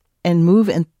in and move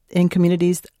in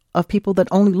communities of people that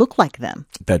only look like them.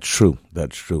 That's true,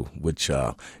 which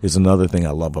is another thing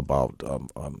I love about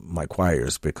my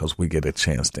choirs, because we get a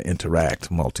chance to interact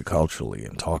multiculturally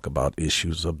and talk about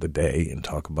issues of the day and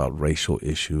talk about racial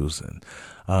issues.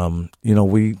 And,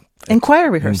 we... In choir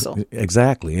rehearsal.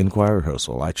 Exactly, in choir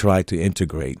rehearsal. I try to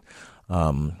integrate,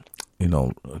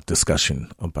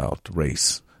 discussion about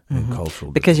race and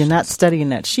cultural Because divisions. you're not studying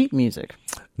that sheet music.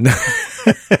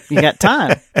 You got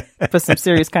time. for some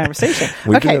serious conversation.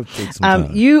 We do have to take some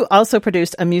time. You also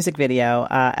produced a music video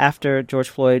after George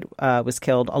Floyd was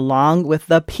killed, along with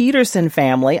the Peterson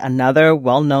family, another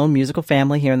well-known musical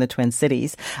family here in the Twin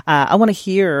Cities. I want to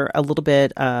hear a little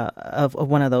bit of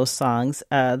one of those songs.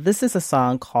 This is a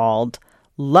song called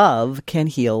 "Love Can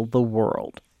Heal the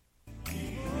World."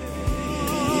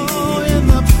 In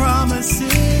the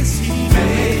promises he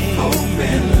made, hope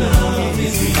and love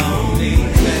is the only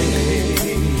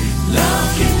way.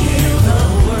 Love can heal the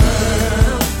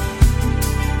world.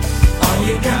 All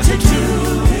you got to do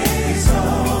is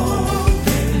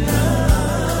open up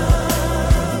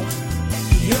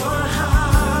your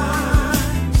heart.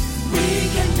 We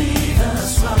can be the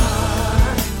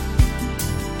spark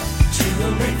to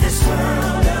make this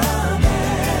world a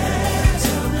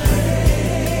better place.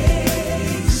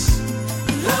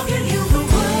 Love can heal the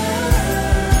world.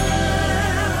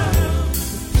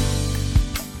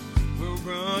 We're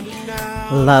running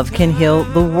out. Love Can Heal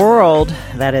the World.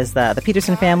 That is the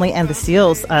Peterson family and the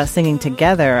Steeles singing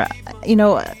together. You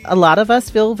know, a lot of us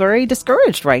feel very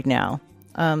discouraged right now.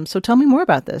 So tell me more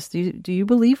about this. Do you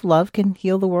believe love can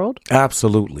heal the world?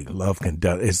 Absolutely. Love can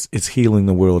it's healing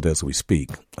the world as we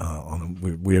speak.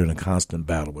 We're in a constant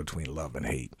battle between love and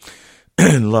hate.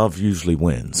 And love usually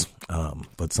wins.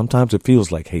 But sometimes it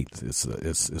feels like hate is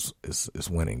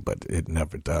winning, but it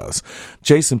never does.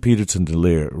 Jason Peterson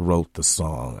DeLear wrote the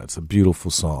song. It's a beautiful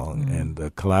song. And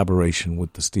the collaboration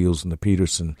with the Steeles and the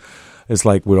Peterson, it's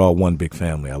like we're all one big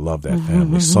family. I love that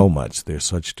family so much. They're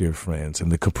such dear friends.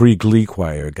 And the Capri Glee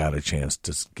Choir got a chance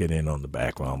to get in on the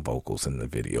background vocals in the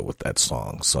video with that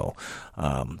song. So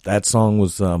that song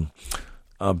was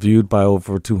viewed by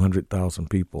over 200,000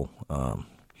 people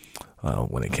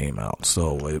when it came out.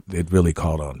 So it really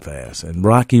caught on fast. And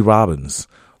Rocky Robbins,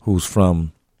 who's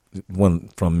from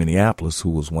Minneapolis, who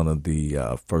was one of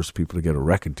the first people to get a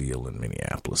record deal in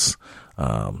Minneapolis,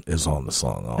 is on the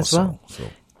song also. As well. So.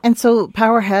 And so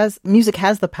music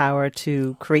has the power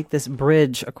to create this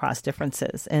bridge across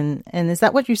differences. And is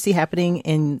that what you see happening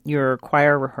in your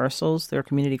choir rehearsals? There are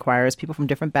community choirs, people from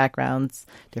different backgrounds,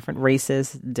 different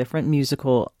races, different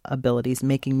musical abilities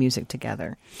making music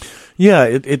together. Yeah,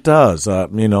 it does.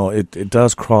 It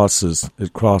does crosses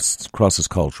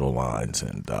cultural lines.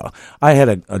 And I had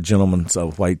a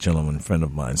white gentleman friend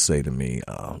of mine say to me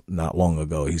not long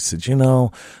ago, he said,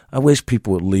 I wish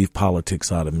people would leave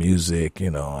politics out of music.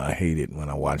 I hate it when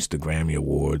I watch the Grammy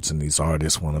Awards and these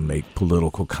artists want to make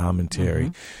political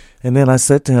commentary. And then I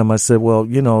said to him, well,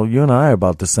 you and I are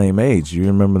about the same age. You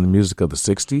remember the music of the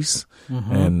 60s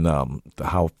and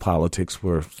how politics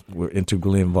were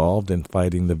integrally involved in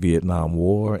fighting the Vietnam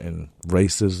War and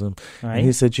racism. Right. And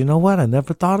he said, you know what? I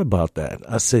never thought about that.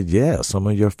 I said, yeah, some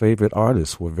of your favorite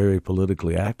artists were very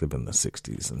politically active in the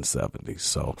 60s and 70s.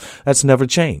 So that's never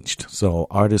changed. So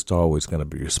artists are always going to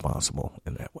be responsible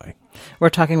in that way. We're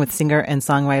talking with singer and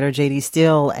songwriter J.D.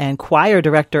 Steele and choir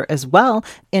director as well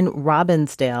in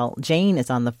Robbinsdale. Jane is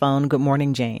on the phone. Good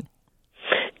morning, Jane.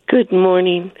 Good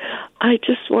morning. I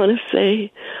just want to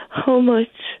say how much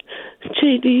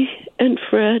J.D. and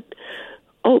Fred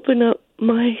open up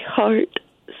my heart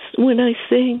when I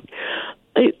sing.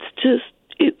 It's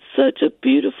such a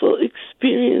beautiful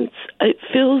experience. It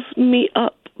fills me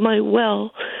up, my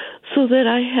well, so that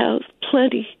I have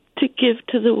plenty to give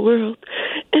to the world,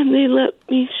 and they let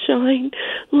me shine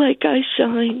like I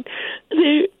shine.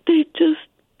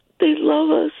 They love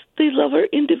us. They love our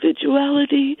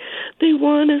individuality. They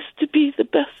want us to be the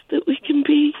best that we can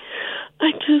be.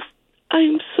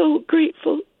 I'm so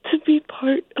grateful to be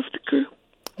part of the group.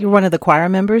 You're one of the choir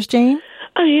members, Jane?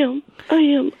 I am.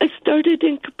 I started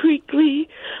in Capri Glee.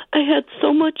 I had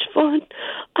so much fun.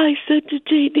 I said to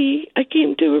JD, I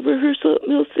came to a rehearsal at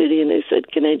Mill City, and I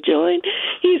said, can I join?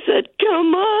 He said,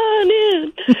 come on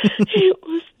in. It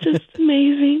was just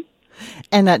amazing.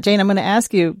 And Jane, I'm going to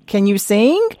ask you, can you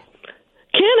sing?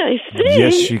 Can I sing?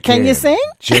 Yes, she can. Can you sing?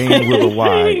 Jane with a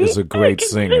Y is a great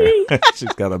singer.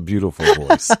 She's got a beautiful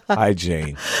voice. Hi,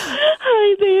 Jane.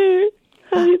 Hi there.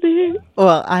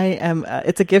 Well,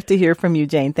 it's a gift to hear from you,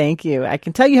 Jane. Thank you. I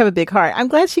can tell you have a big heart. I'm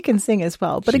glad she can sing as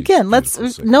well. But She's again, no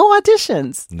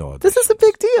auditions. No auditions. This is a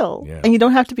big deal. Yeah. And you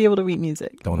don't have to be able to read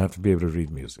music. Don't have to be able to read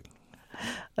music.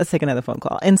 Let's take another phone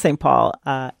call. In St. Paul,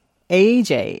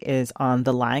 AJ is on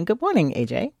the line. Good morning,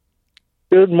 AJ.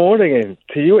 Good morning, and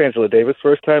to you, Angela Davis,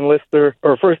 first-time listener,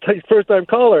 or first-time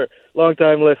caller,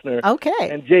 long-time listener. Okay.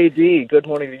 And JD, good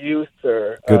morning to you,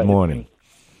 sir. Good morning.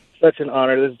 Such an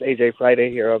honor. This is AJ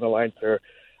Friday here on the line, sir.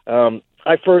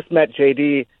 I first met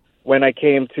JD when I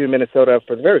came to Minnesota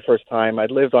for the very first time.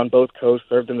 I'd lived on both coasts,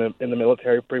 served in the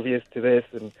military previous to this,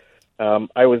 and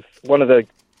I was one of the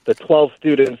 12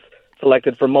 students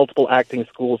selected from multiple acting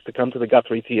schools to come to the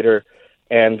Guthrie Theater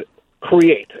and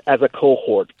create, as a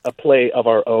cohort, a play of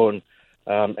our own.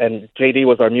 And JD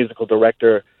was our musical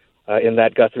director in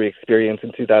that Guthrie experience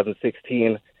in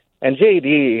 2016. And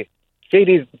JD's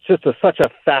just such a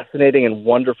fascinating and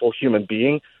wonderful human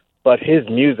being, but his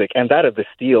music, and that of the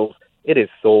Steeles, it is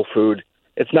soul food.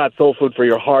 It's not soul food for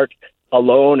your heart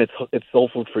alone. It's soul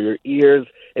food for your ears.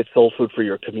 It's soul food for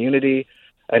your community.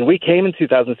 And we came in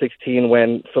 2016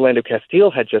 when Philando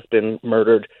Castile had just been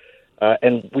murdered,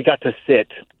 and we got to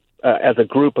sit as a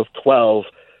group of 12,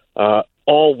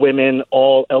 all women,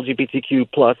 all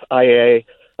LGBTQ plus IA,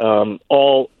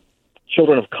 all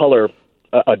children of color,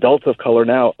 adults of color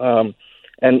now,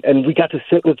 and we got to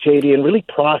sit with JD and really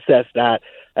process that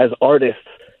as artists.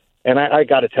 And I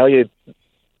got to tell you,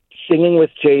 singing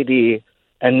with JD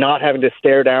and not having to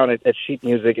stare down at sheet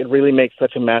music, it really makes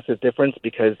such a massive difference,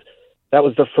 because that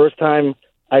was the first time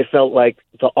I felt like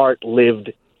the art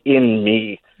lived in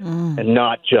me and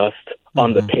not just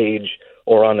on the page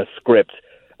or on a script.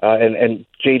 And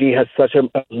JD has such a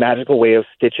magical way of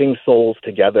stitching souls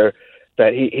together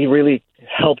that he really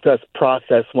helped us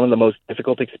process one of the most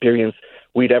difficult experiences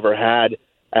we'd ever had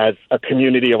as a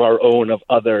community of our own, of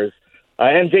others.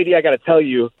 And JD, I got to tell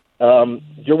you,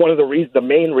 you're one of the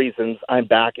main reasons I'm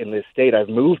back in this state. I've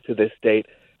moved to this state.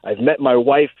 I've met my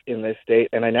wife in this state,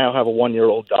 and I now have a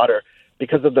 1-year-old daughter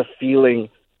because of the feeling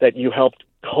that you helped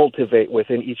cultivate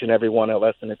within each and every one of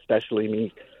us, and especially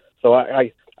me. So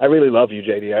I really love you,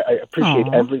 JD. I appreciate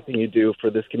everything you do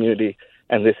for this community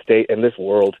and this state and this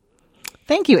world.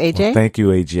 Thank you, AJ. Well, thank you,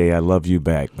 AJ. I love you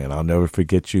back, man. I'll never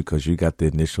forget you because you got the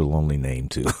initial only name,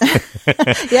 too.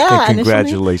 Yeah. And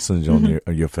congratulations on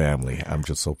your family. I'm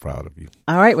just so proud of you.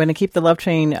 All right. We're going to keep the love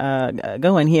train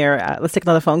going here. Let's take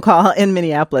another phone call in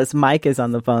Minneapolis. Mike is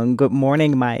on the phone. Good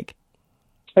morning, Mike.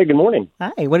 Hey, good morning.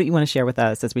 Hi. What do you want to share with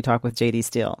us as we talk with JD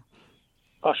Steele?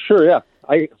 Sure, yeah.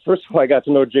 First of all, I got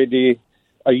to know JD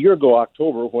a year ago,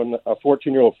 October, when a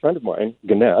 14-year-old friend of mine,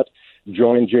 Gannett,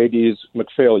 joined JD's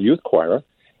McPhail Youth Choir.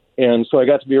 And so I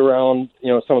got to be around,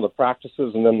 some of the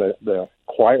practices and then the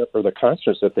choir or the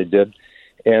concerts that they did,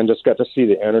 and just got to see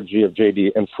the energy of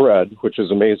JD and Fred, which is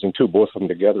amazing too. Both of them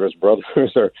together as brothers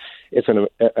it's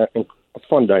a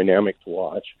fun dynamic to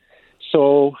watch.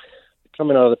 So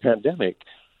coming out of the pandemic,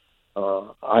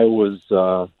 I was,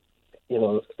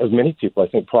 as many people, I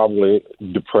think, probably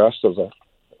depressed as a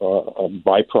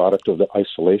byproduct of the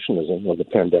isolationism of the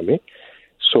pandemic.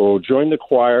 So joined the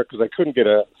choir because I couldn't get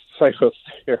a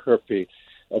psychotherapy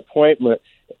appointment.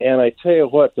 And I tell you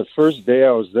what, the first day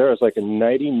I was there, it was like a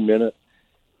 90-minute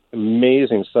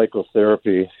amazing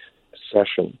psychotherapy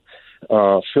session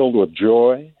filled with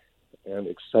joy and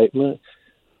excitement.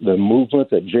 The movement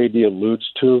that JD alludes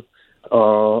to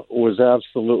was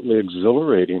absolutely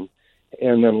exhilarating.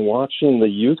 And then watching the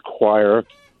youth choir,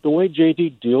 the way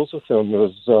JD deals with them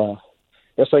is,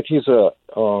 it's like he's a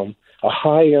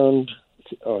high-end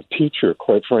teacher,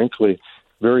 quite frankly,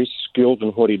 very skilled in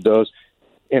what he does.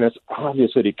 And it's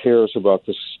obvious that he cares about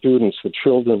the students, the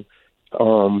children,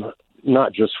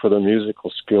 not just for their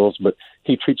musical skills, but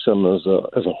he treats them as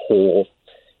a whole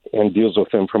and deals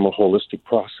with them from a holistic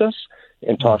process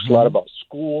and talks a lot about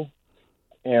school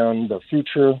and the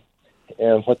future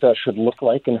and what that should look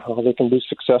like and how they can be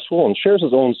successful, and shares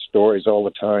his own stories all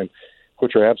the time,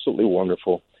 which are absolutely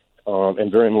wonderful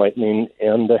and very enlightening,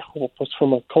 and they help us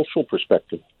from a cultural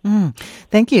perspective.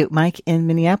 Thank you, Mike in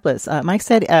Minneapolis. Mike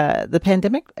said the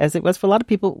pandemic, as it was for a lot of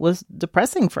people, was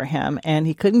depressing for him, and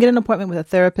he couldn't get an appointment with a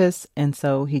therapist, and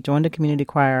so he joined a community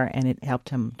choir, and it helped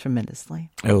him tremendously.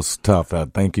 It was tough.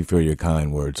 Thank you for your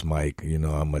kind words, Mike. You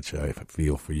know how much I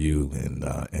feel for you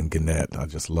and Gannett. I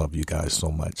just love you guys so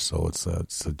much, so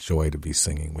it's a joy to be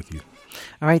singing with you.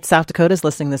 All right, South Dakota's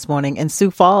listening this morning. In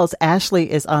Sioux Falls,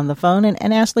 Ashley is on the phone.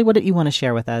 And Ashley, what did you want to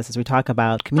share with us as we talk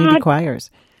about community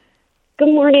choirs? Good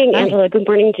morning, Hi. Angela. Good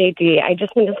morning, JD. I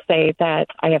just want to say that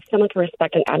I have so much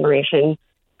respect and admiration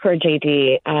for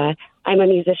JD. I'm a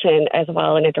musician as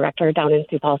well and a director down in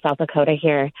Sioux Falls, South Dakota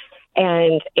here.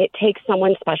 And it takes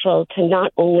someone special to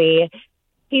not only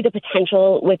see the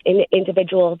potential within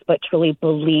individuals, but truly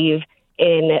believe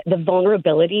in the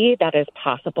vulnerability that is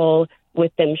possible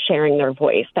with them sharing their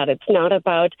voice, that it's not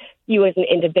about you as an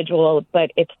individual, but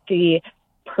it's the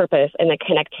purpose and the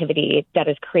connectivity that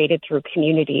is created through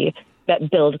community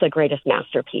that builds the greatest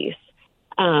masterpiece.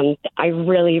 I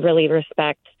really, really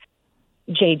respect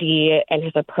JD and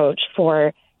his approach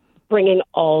for bringing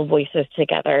all voices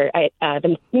together.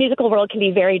 The musical world can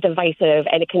be very divisive,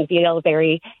 and it can feel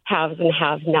very haves and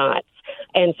have-nots.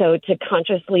 And so to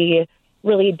consciously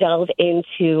really delve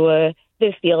into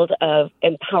this field of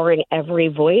empowering every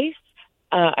voice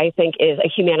I think, is a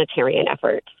humanitarian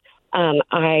effort.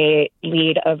 I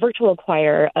lead a virtual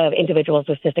choir of individuals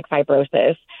with cystic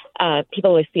fibrosis.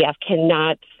 People with CF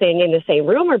cannot sing in the same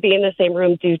room or be in the same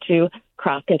room due to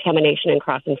cross-contamination and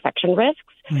cross-infection risks.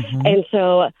 Mm-hmm. And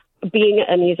so being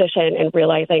a musician and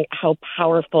realizing how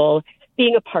powerful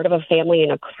being a part of a family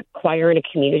and a choir and a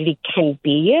community can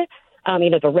be,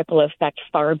 the ripple effect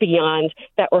far beyond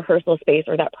that rehearsal space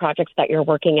or that project that you're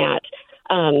working at.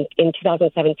 In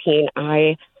 2017,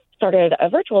 I started a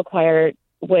virtual choir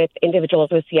with individuals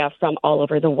with CF from all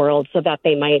over the world so that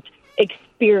they might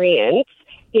experience,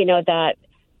 that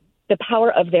the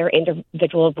power of their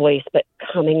individual voice, but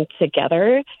coming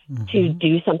together to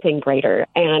do something greater.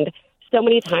 And so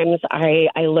many times I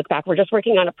look back, we're just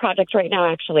working on a project right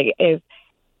now, actually, is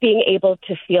being able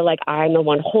to feel like I'm the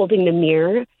one holding the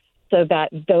mirror so that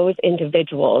those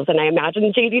individuals, and I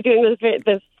imagine JD doing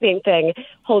this same thing,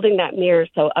 holding that mirror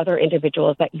so other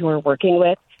individuals that you're working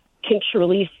with can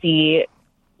truly see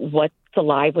what's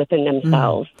alive within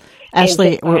themselves.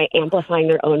 Ashley, and by amplifying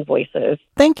their own voices.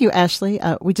 Thank you, Ashley.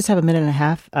 We just have a minute and a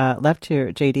half left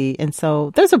here, JD. And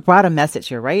so there's a broader message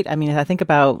here, right? I mean, I think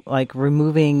about like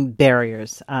removing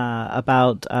barriers,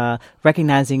 about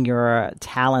recognizing your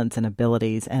talents and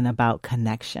abilities, and about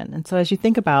connection. And so as you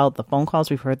think about the phone calls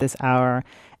we've heard this hour,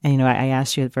 and, I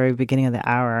asked you at the very beginning of the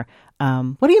hour,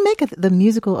 what do you make of the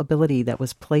musical ability that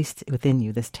was placed within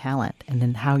you, this talent, and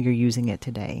then how you're using it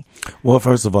today? Well,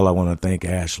 first of all, I want to thank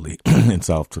Ashley in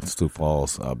South Sioux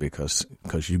Falls because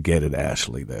you get it,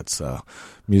 Ashley. That's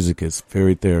music is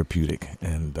very therapeutic,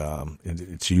 and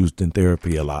it's used in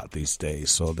therapy a lot these days.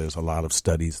 So there's a lot of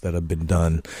studies that have been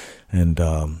done, and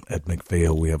at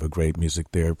McPhail we have a great music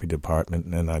therapy department,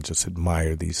 and I just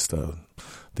admire these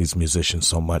musicians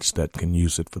so much that can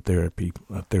use it for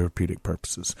therapeutic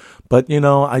purposes. But,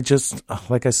 I just,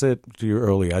 like I said to you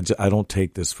earlier, I don't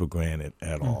take this for granted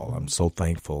at all. I'm so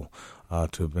thankful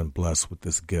to have been blessed with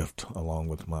this gift along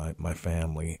with my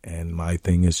family. And my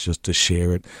thing is just to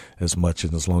share it as much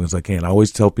and as long as I can. I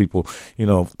always tell people,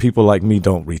 people like me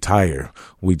don't retire.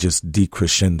 We just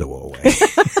decrescendo away.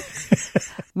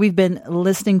 We've been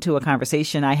listening to a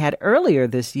conversation I had earlier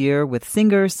this year with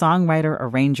singer, songwriter,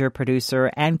 arranger, producer,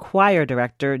 and choir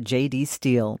director J.D.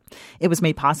 Steele. It was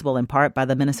made possible in part by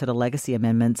the Minnesota Legacy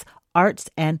Amendment's Arts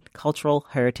and Cultural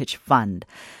Heritage Fund.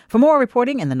 For more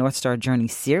reporting in the North Star Journey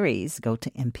series, go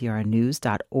to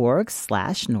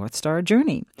nprnews.org/North Star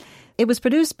Journey. It was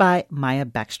produced by Maya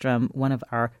Beckstrom, one of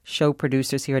our show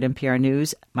producers here at NPR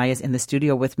News. Maya's in the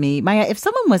studio with me. Maya, if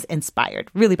someone was inspired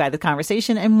really by the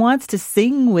conversation and wants to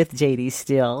sing with J.D.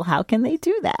 Steele, how can they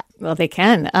do that? Well, they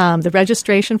can. The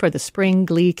registration for the Spring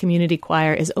Glee Community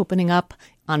Choir is opening up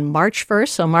on March 1st,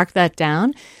 so mark that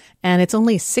down. And it's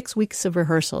only 6 weeks of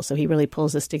rehearsal, so he really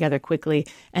pulls this together quickly.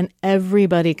 And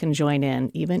everybody can join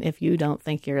in, even if you don't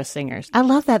think you're a singer. I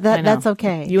love that. That's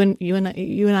okay. You and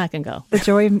I can go.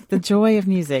 The joy of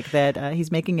music, that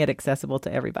he's making it accessible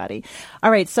to everybody. All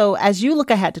right. So as you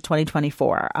look ahead to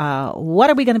 2024,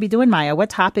 what are we going to be doing, Maya? What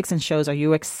topics and shows are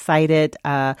you excited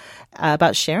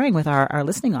about sharing with our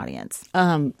listening audience?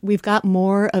 We've got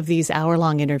more of these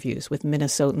hour-long interviews with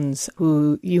Minnesotans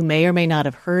who you may or may not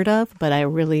have heard of, but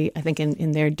I think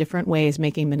in their different ways,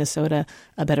 making Minnesota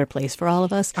a better place for all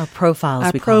of us. Our profiles,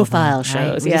 our profile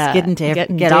shows. Right? We just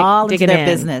get all into their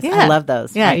business. Yeah. I love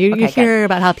those. Yeah, you hear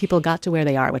about how people got to where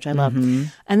they are, which I love. Mm-hmm.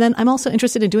 And then I'm also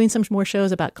interested in doing some more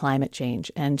shows about climate change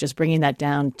and just bringing that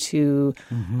down to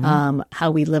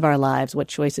how we live our lives. What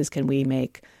choices can we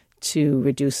make to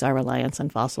reduce our reliance on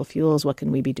fossil fuels? What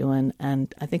can we be doing?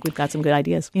 And I think we've got some good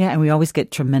ideas. Yeah, and we always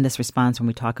get tremendous response when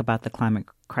we talk about the climate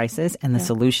crisis and the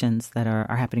solutions that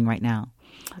are happening right now.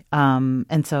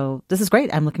 And so this is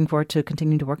great. I'm looking forward to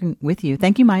continuing to working with you.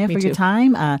 Thank you, Maya, for your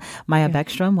time. Maya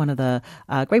Beckstrom, one of the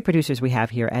great producers we have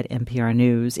here at NPR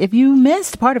News. If you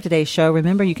missed part of today's show,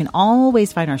 remember you can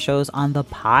always find our shows on the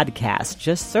podcast.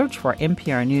 Just search for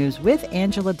NPR News with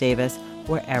Angela Davis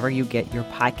wherever you get your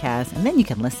podcasts, and then you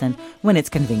can listen when it's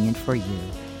convenient for you.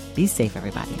 Be safe,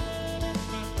 everybody.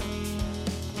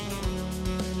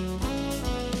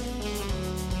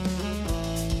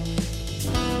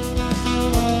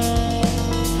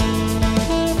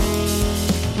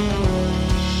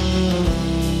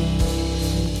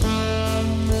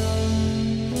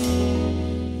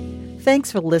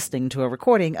 Thanks for listening to a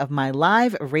recording of my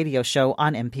live radio show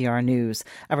on NPR News.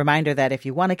 A reminder that if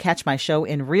you want to catch my show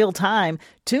in real time,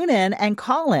 tune in and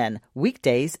call in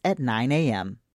weekdays at 9 a.m.